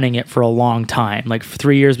one running it for a long time. Like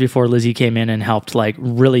 3 years before Lizzie came in and helped like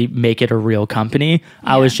really make it a real company.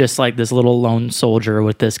 I was just like this little lone soldier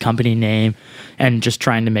with this company name and just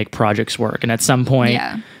trying to make projects work. And at some point,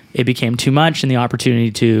 it became too much, and the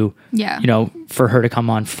opportunity to, for her to come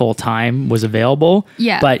on full time was available.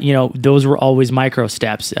 Yeah. But, those were always micro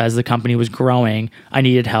steps. As the company was growing, I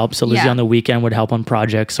needed help. So Lizzie on the weekend would help on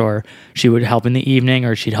projects, or she would help in the evening,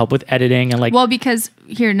 or she'd help with editing. And like, well, because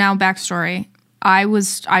here now, backstory, I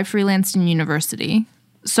freelanced in university.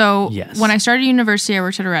 So when I started university, I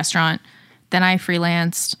worked at a restaurant. Then I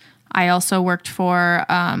freelanced. I also worked for,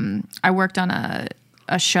 I worked on a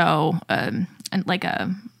show, and like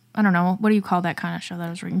I don't know, what do you call that kind of show that I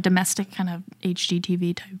was working? Domestic kind of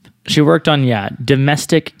HGTV type. She worked on,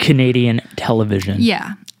 domestic Canadian television.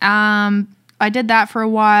 Yeah. I did that for a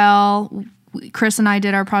while. Chris and I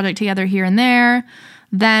did our project together here and there.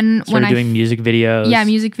 Then started doing music videos. Yeah,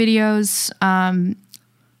 music videos. And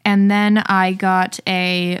then I got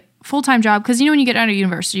a full-time job because, when you get out of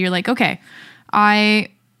university, you're like, okay, I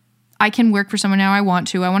can work for someone now. I want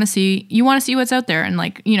to see what's out there. And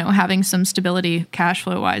like, having some stability cash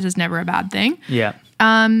flow wise is never a bad thing. Yeah.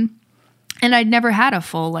 And I'd never had a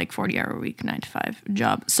full like 40-hour week, 9 to 5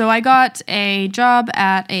 job. So I got a job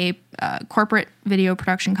at a corporate video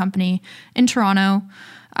production company in Toronto.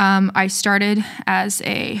 I started as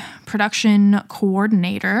a production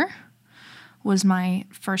coordinator was my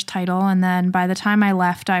first title. And then by the time I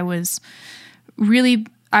left, I was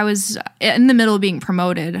in the middle of being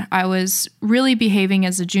promoted. I was really behaving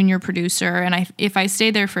as a junior producer, and if I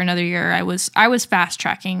stayed there for another year, I was fast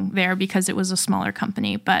tracking there because it was a smaller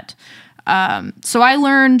company. But so I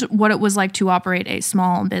learned what it was like to operate a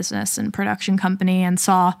small business and production company, and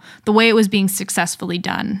saw the way it was being successfully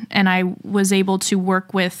done. And I was able to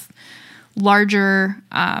work with larger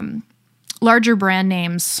brand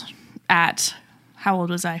names at, how old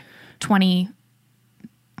was I?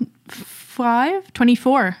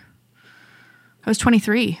 24. I was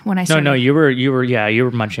 23 when I started. No, you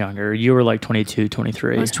were much younger. You were like 22,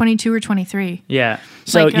 23. I was 22 or 23. Yeah.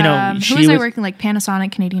 So, like, who was I working? Like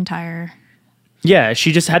Panasonic, Canadian Tire. Yeah,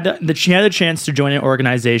 she just had she had a chance to join an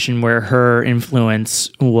organization where her influence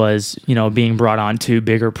was, being brought on to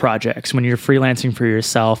bigger projects. When you're freelancing for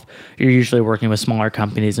yourself, you're usually working with smaller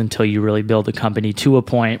companies until you really build a company to a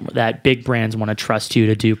point that big brands want to trust you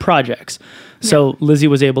to do projects. So Lizzie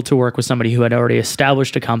was able to work with somebody who had already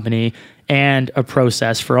established a company and a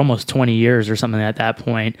process for almost 20 years or something at that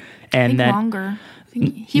point. And then longer.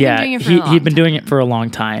 He'd been doing it for a long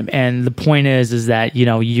time. And the point is that,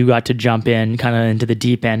 you got to jump in kind of into the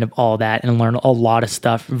deep end of all that and learn a lot of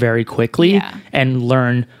stuff very quickly and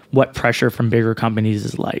learn what pressure from bigger companies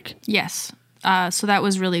is like. Yes. So that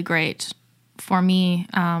was really great for me.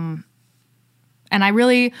 And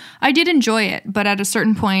I did enjoy it, but at a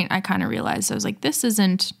certain point I kind of realized, I was like, this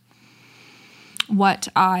isn't what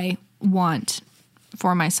I want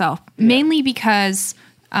for myself. Mainly because,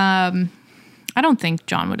 I don't think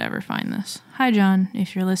John would ever find this. Hi, John,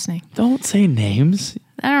 if you're listening. Don't say names.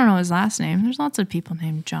 I don't know his last name. There's lots of people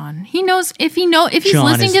named John. He knows if he's John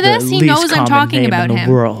listening to this, he knows I'm talking about him. In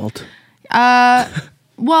the world.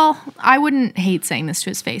 Well, I wouldn't hate saying this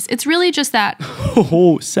to his face. It's really just that.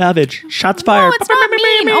 Oh, savage! Shots fired. No, it's not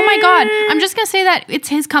mean. Oh my God! I'm just gonna say that it's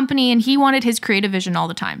his company, and he wanted his creative vision all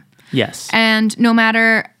the time. Yes. And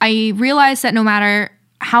I realized that no matter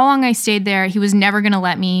how long I stayed there, he was never gonna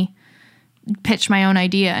let me pitch my own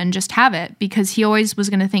idea and just have it, because he always was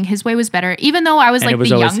going to think his way was better, even though I was like the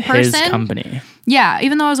young person. His company. Yeah,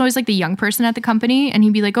 even though I was always like the young person at the company, and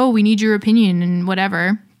he'd be like, "Oh, we need your opinion and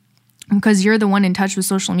whatever, because you're the one in touch with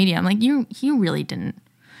social media." I'm like, you really didn't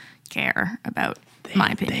care about my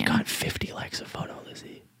opinion. They got 50 likes a photo,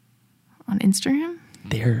 Lizzie, on Instagram.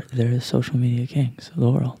 They're the social media kings of the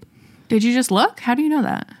world. Did you just look? How do you know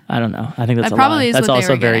that? I don't know. I think that's that probably is that's what also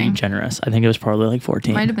they were very getting. generous. I think it was probably like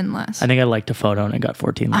 14. Might have been less. I think I liked a photo and it got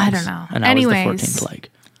 14 likes. I don't know. And Anyways, I was the 14th like.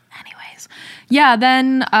 Yeah,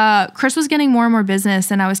 then Chris was getting more and more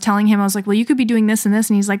business, and I was telling him, I was like, well, you could be doing this and this.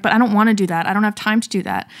 And he's like, but I don't want to do that. I don't have time to do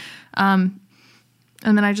that. And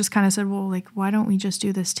then I just kind of said, well, like, why don't we just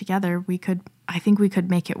do this together? I think we could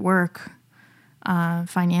make it work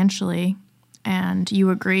financially. And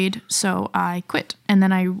you agreed, so I quit. And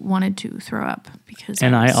then I wanted to throw up because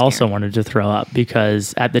I also wanted to throw up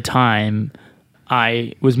because at the time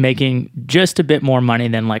I was making just a bit more money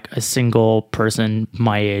than like a single person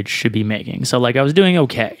my age should be making. So like I was doing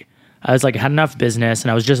okay. I was like, had enough business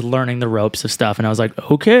and I was just learning the ropes of stuff. And I was like,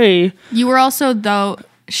 okay. You were also, though,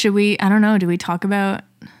 I don't know, do we talk about,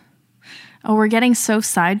 we're getting so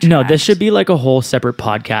sidetracked. No, this should be like a whole separate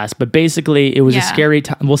podcast. But basically, it was a scary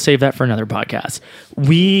time. We'll save that for another podcast.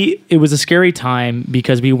 It was a scary time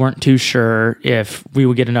because we weren't too sure if we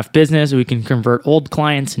would get enough business, we can convert old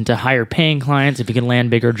clients into higher paying clients, if we can land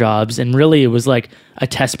bigger jobs. And really, it was like a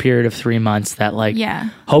test period of 3 months that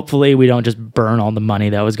hopefully we don't just burn all the money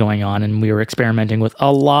that was going on. And we were experimenting with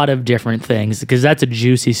a lot of different things because that's a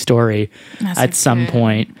juicy story at some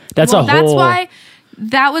point. That's why.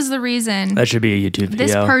 That was the reason. That should be a YouTube video.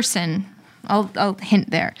 This person, I'll hint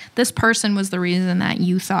there. This person was the reason that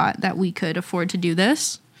you thought that we could afford to do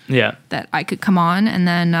this. Yeah. That I could come on and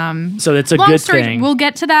then. So it's a good thing. We'll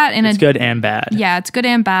get to that It's good and bad. Yeah, it's good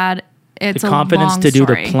and bad. It's the a confidence long to do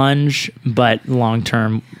story. the plunge, but long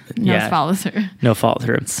term, No follow through. No follow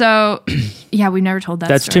through. So, yeah, we never told that.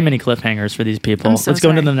 That's story. too many cliffhangers for these people. So Let's go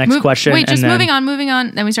into the next question. Wait, just moving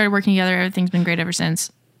on. Then we started working together. Everything's been great ever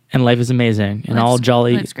since. And life is amazing, and all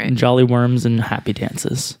jolly worms and happy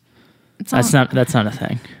dances. That's not a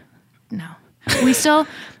thing. No,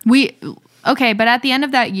 okay, but at the end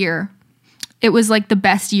of that year, it was like the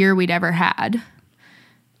best year we'd ever had.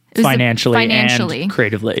 Financially and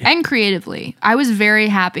creatively. I was very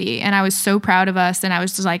happy, and I was so proud of us, and I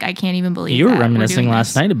was just like, I can't even believe you were that reminiscing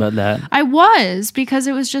last night about that. I was, because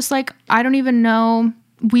it was just like, I don't even know.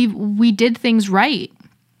 We did things right.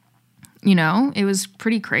 You know, it was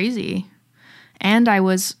pretty crazy. And I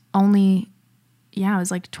was only, I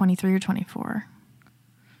was like 23 or 24.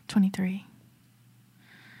 23.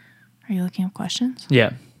 Are you looking up questions?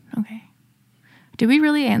 Yeah. Okay. Did we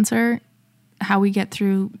really answer how we get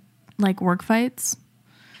through like work fights?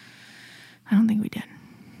 I don't think we did.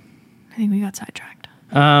 I think we got sidetracked.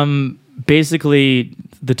 Basically,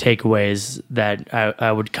 the takeaways that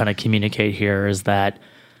I would kind of communicate here is that,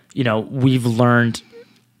 you know, we've learned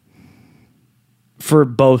for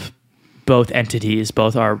both entities,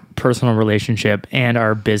 both our personal relationship and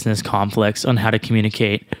our business conflicts, on how to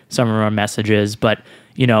communicate some of our messages. But,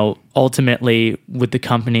 you know, ultimately with the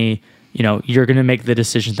company, you know, you're going to make the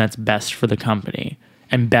decision that's best for the company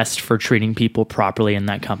and best for treating people properly in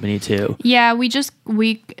that company too. Yeah,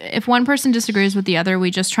 if one person disagrees with the other,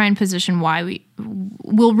 we just try and position why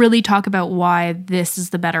we'll really talk about why this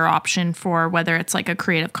is the better option for whether it's like a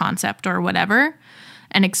creative concept or whatever,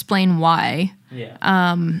 and explain why. Yeah.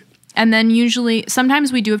 And then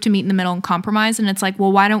sometimes we do have to meet in the middle and compromise, and it's like,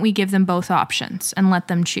 well, why don't we give them both options and let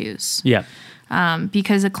them choose? Yeah.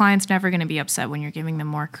 Because a client's never going to be upset when you're giving them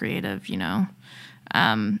more creative, you know?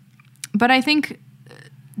 But I think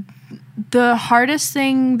the hardest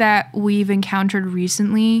thing that we've encountered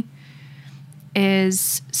recently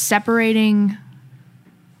is separating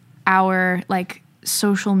our like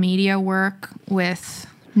social media work with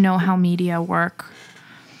know-how media work.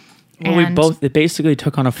 Well, they basically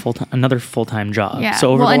took on another full-time job. Yeah.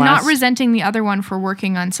 So not resenting the other one for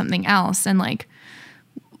working on something else. And like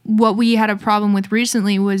what we had a problem with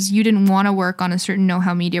recently was you didn't want to work on a certain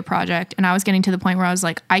know-how media project. And I was getting to the point where I was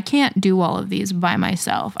like, I can't do all of these by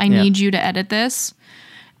myself. I need you to edit this.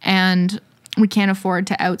 And we can't afford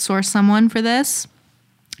to outsource someone for this.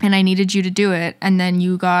 And I needed you to do it. And then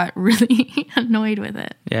you got really annoyed with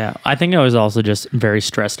it. Yeah. I think I was also just very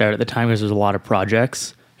stressed out at the time because there's a lot of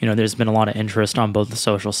projects. You know, there's been a lot of interest on both the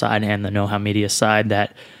social side and the know-how media side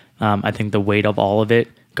that I think the weight of all of it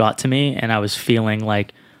got to me. And I was feeling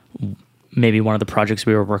like maybe one of the projects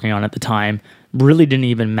we were working on at the time really didn't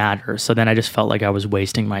even matter. So then I just felt like I was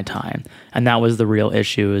wasting my time. And that was the real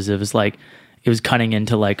issue, is it was cutting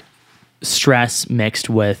into like stress mixed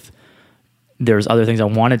with there's other things I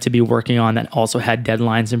wanted to be working on that also had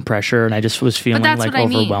deadlines and pressure. And I just was feeling like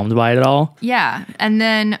overwhelmed by it all. Yeah. And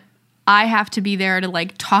then I have to be there to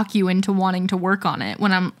like talk you into wanting to work on it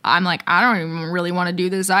when I'm like, I don't even really want to do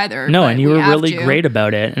this either. No, and you were really great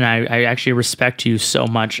about it. And I actually respect you so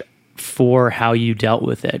much for how you dealt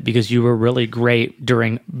with it, because you were really great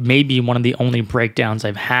during maybe one of the only breakdowns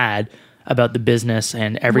I've had about the business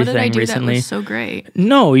and everything what did I do recently. That was so great.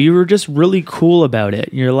 No, you were just really cool about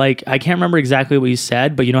it. You're like, I can't remember exactly what you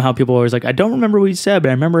said, but you know how people are always like, I don't remember what you said, but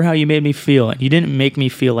I remember how you made me feel. And you didn't make me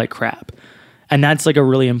feel like crap. And that's like a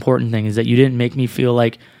really important thing, is that you didn't make me feel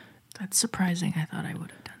like... That's surprising. I thought I would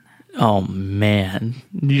have done that. Oh, man.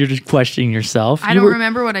 You're just questioning yourself. I don't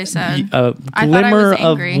remember what I said. A glimmer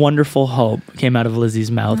of wonderful hope came out of Lizzie's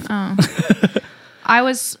mouth. Oh. I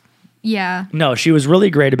was... Yeah. No, she was really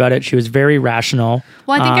great about it. She was very rational.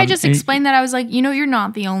 Well, I think I just explained that. I was like, you're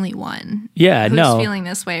not the only one. Yeah, who's feeling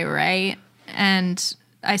this way, right? And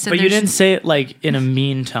I said... But you didn't say it like in a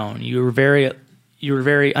mean tone. You were very... you were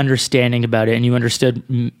very understanding about it, and you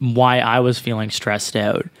understood why I was feeling stressed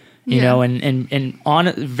out. You know, and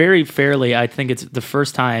on very fairly, I think it's the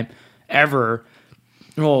first time ever,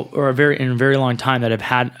 well, or in a very long time that I've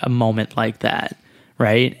had a moment like that,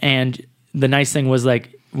 right? And the nice thing was,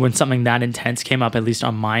 like, when something that intense came up, at least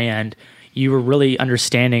on my end, you were really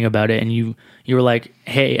understanding about it, and you were like,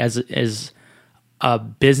 hey, as a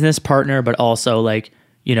business partner, but also, like,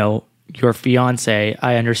 you know, your fiance,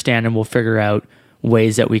 I understand, and we'll figure out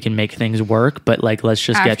ways that we can make things work, but, like, let's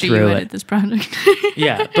just get through it. This project.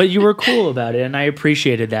 Yeah, but you were cool about it, and I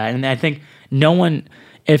appreciated that. And I think no one,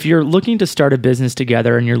 if you're looking to start a business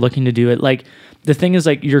together and you're looking to do it, like, the thing is,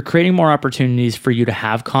 like, you're creating more opportunities for you to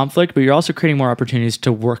have conflict, but you're also creating more opportunities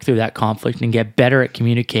to work through that conflict and get better at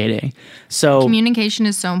communicating. So communication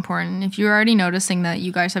is so important. If you're already noticing that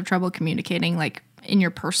you guys have trouble communicating, like, in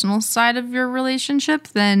your personal side of your relationship,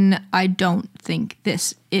 then I don't think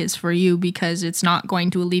this is for you, because it's not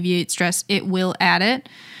going to alleviate stress. It will add it.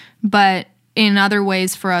 But in other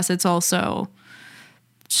ways for us, it's also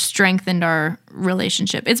strengthened our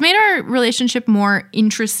relationship. It's made our relationship more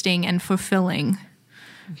interesting and fulfilling.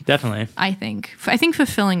 Definitely. I think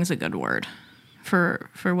fulfilling is a good word for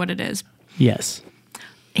what it is. Yes.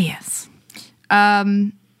 Yes.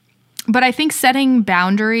 But I think setting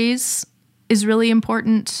boundaries is really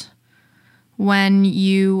important when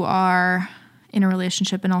you are in a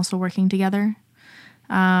relationship and also working together.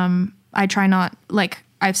 I try not, like,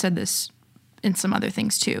 I've said this in some other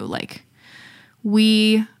things too, like,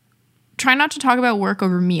 we try not to talk about work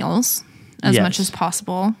over meals as much as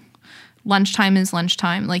possible. Lunchtime is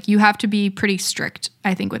lunchtime. Like, you have to be pretty strict,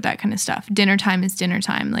 I think, with that kind of stuff. Dinner time is dinner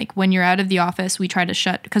time. Like, when you're out of the office, we try to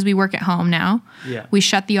shut, because we work at home now. Yeah. We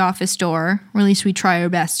shut the office door, or at least we try our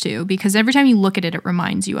best to, because every time you look at it, it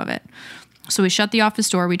reminds you of it. So we shut the office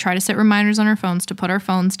door. We try to set reminders on our phones to put our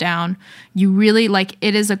phones down. You really, like,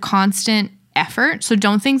 it is a constant effort. So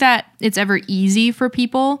don't think that it's ever easy for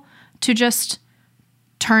people to just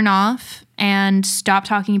turn off and stop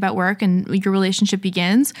talking about work and your relationship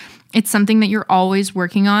begins. It's something that you're always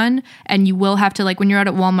working on, and you will have to, like, when you're out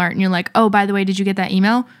at Walmart and you're like, oh, by the way, did you get that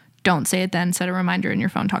email? Don't say it then. Set a reminder in your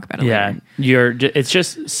phone. Talk about it later. It's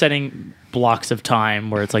just setting blocks of time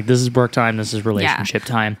where it's like, this is work time, this is relationship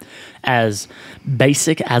time. As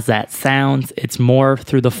basic as that sounds, it's more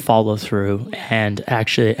through the follow through and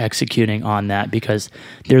actually executing on that, because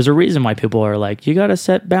there's a reason why people are like, you got to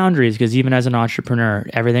set boundaries, because even as an entrepreneur,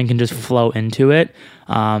 everything can just flow into it.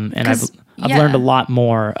 And I've learned a lot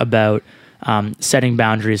more about setting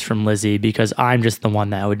boundaries from Lizzie, because I'm just the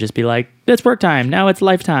one that would just be like, it's work time, now it's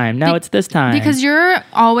lifetime, now it's this time. Because you're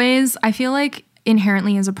always, I feel like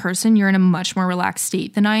inherently as a person, you're in a much more relaxed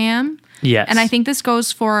state than I am. Yes. And I think this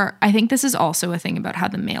goes for, I think this is also a thing about how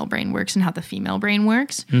the male brain works and how the female brain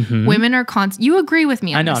works. Mm-hmm. Women are you agree with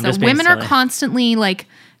me on this, though. Women are constantly, like,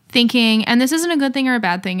 thinking, and this isn't a good thing or a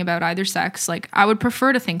bad thing about either sex. Like, I would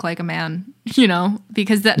prefer to think like a man, you know,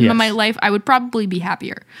 because that in my life, I would probably be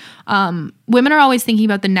happier. Women are always thinking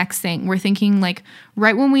about the next thing. We're thinking, like,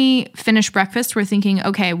 right when we finish breakfast, we're thinking,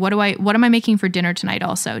 okay, what am I making for dinner tonight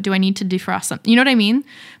also? Do I need to defrost something? You know what I mean?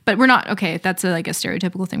 But we're not, okay, that's like a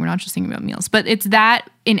stereotypical thing. We're not just thinking about meals, but it's that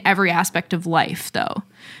in every aspect of life, though.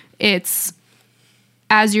 It's,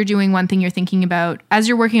 as you're doing one thing, you're thinking about, as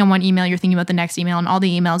you're working on one email, you're thinking about the next email and all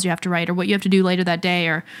the emails you have to write or what you have to do later that day,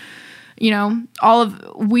 or, you know,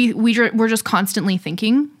 we're just constantly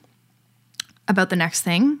thinking about the next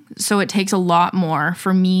thing. So it takes a lot more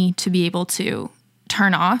for me to be able to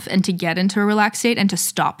turn off and to get into a relaxed state and to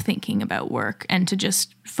stop thinking about work and to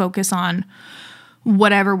just focus on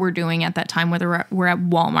whatever we're doing at that time, whether we're at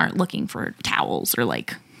Walmart looking for towels or,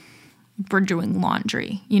 like, we're doing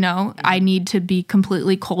laundry. You know, I need to be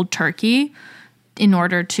completely cold turkey in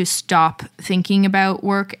order to stop thinking about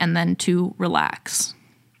work and then to relax.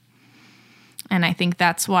 And I think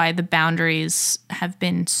that's why the boundaries have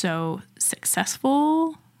been so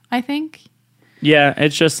successful, I think. Yeah,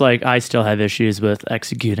 it's just like I still have issues with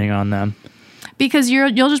executing on them. Because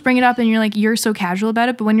you'll just bring it up and you're like, you're so casual about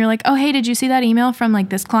it. But when you're like, oh, hey, did you see that email from, like,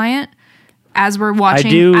 this client? As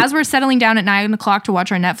we're settling down at 9 o'clock to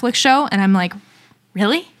watch our Netflix show, and I'm like,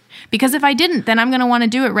 really? Because if I didn't, then I'm going to want to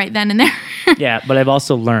do it right then and there. Yeah, but I've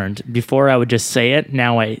also learned, before I would just say it,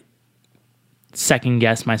 now I second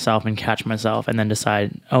guess myself and catch myself and then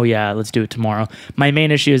decide, oh yeah, let's do it tomorrow. My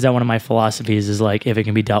main issue is that one of my philosophies is, like, if it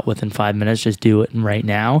can be dealt with in 5 minutes, just do it right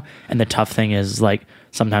now. And the tough thing is, like,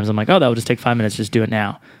 sometimes I'm like, oh, that will just take 5 minutes, just do it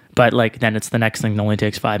now. But like then it's the next thing that only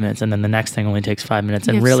takes 5 minutes, and then the next thing only takes 5 minutes,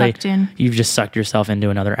 and You've really sucked in. you've just sucked yourself into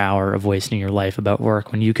another hour of wasting your life about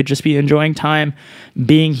work when you could just be enjoying time,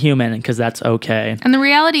 being human, because that's okay. And the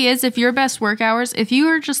reality is, if your best work hours, if you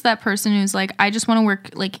are just that person who's like, I just want to work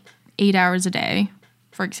like 8 hours a day,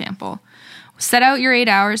 for example, set out your 8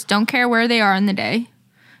 hours, don't care where they are in the day.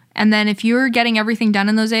 And then if you're getting everything done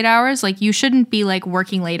in those 8 hours, like you shouldn't be like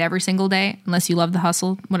working late every single day unless you love the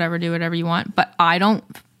hustle, whatever, do whatever you want. But I don't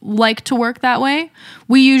like to work that way.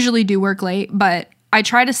 We usually do work late, but I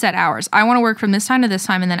try to set hours. I want to work from this time to this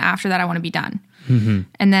time, and then after that I want to be done. Mm-hmm.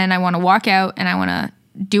 And then I want to walk out and I want to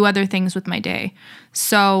do other things with my day.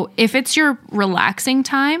 So if it's your relaxing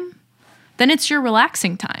time, then it's your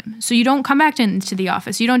relaxing time. So you don't come back into the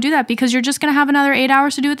office. You don't do that because you're just going to have another 8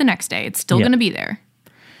 hours to do it the next day. It's still going to be there.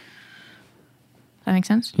 That makes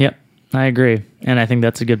sense? Yep, I agree. And I think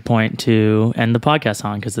that's a good point to end the podcast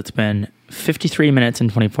on, because it's been 53 minutes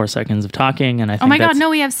and 24 seconds of talking. And I think oh my God, no,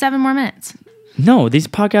 we have 7 more minutes. No, these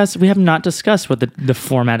podcasts, we have not discussed what the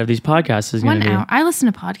format of these podcasts is going to be. 1 hour. I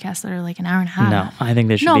listen to podcasts that are like an hour and a half. No, I think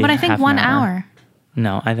they should be No, but I think half an 1 hour.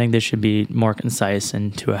 No, I think they should be more concise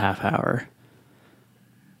and to a half hour.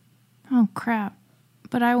 Oh, crap.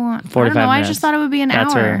 But I want, 45 I don't know, minutes. I just thought it would be an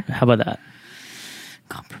hour. How about that?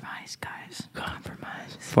 Compromise, guys.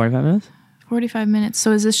 Compromise. 45 minutes? 45 minutes.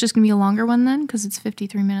 So is this just going to be a longer one then? Because it's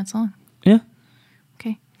 53 minutes long. Yeah.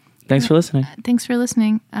 Okay. Thanks for listening. Thanks for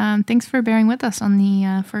listening. Thanks for bearing with us on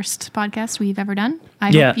the first podcast we've ever done.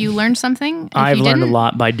 I hope you learned something. I've learned a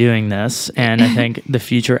lot by doing this, and I think the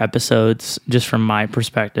future episodes, just from my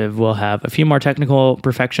perspective, will have a few more technical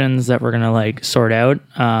perfections that we're going to like sort out.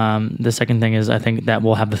 The second thing is I think that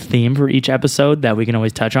we'll have a theme for each episode that we can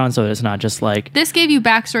always touch on, so it's not just like... This gave you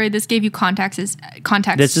backstory. This gave you context. We'll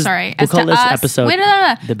call this episode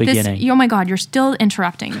the beginning. Oh my God, you're still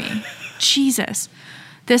interrupting me. Jesus.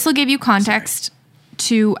 This will give you context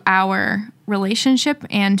to our relationship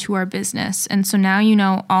and to our business. And so now you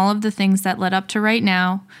know all of the things that led up to right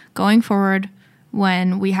now. Going forward,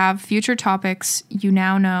 when we have future topics, you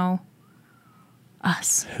now know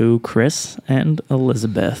us. Who Chris and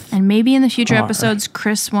Elizabeth. And maybe in the future episodes,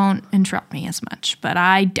 Chris won't interrupt me as much, but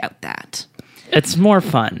I doubt that. It's more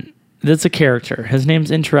fun. That's a character. His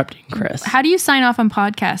name's Interrupting Chris. How do you sign off on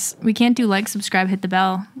podcasts? We can't do like, subscribe, hit the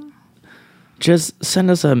bell. Just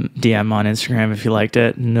send us a DM on Instagram if you liked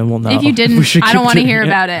it, and then we'll know. If you didn't, I don't want to hear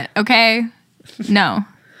about it, okay? No.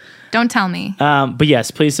 Don't tell me. But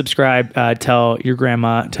yes, please subscribe. Tell your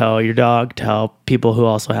grandma, tell your dog, tell people who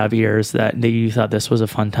also have ears that you thought this was a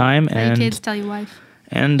fun time. Tell your kids, tell your wife.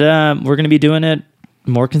 And we're going to be doing it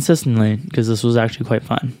more consistently because this was actually quite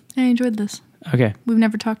fun. I enjoyed this. Okay. We've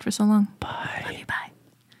never talked for so long. Bye. Love you,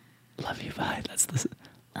 bye. Love you, bye.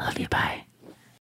 Love you, bye.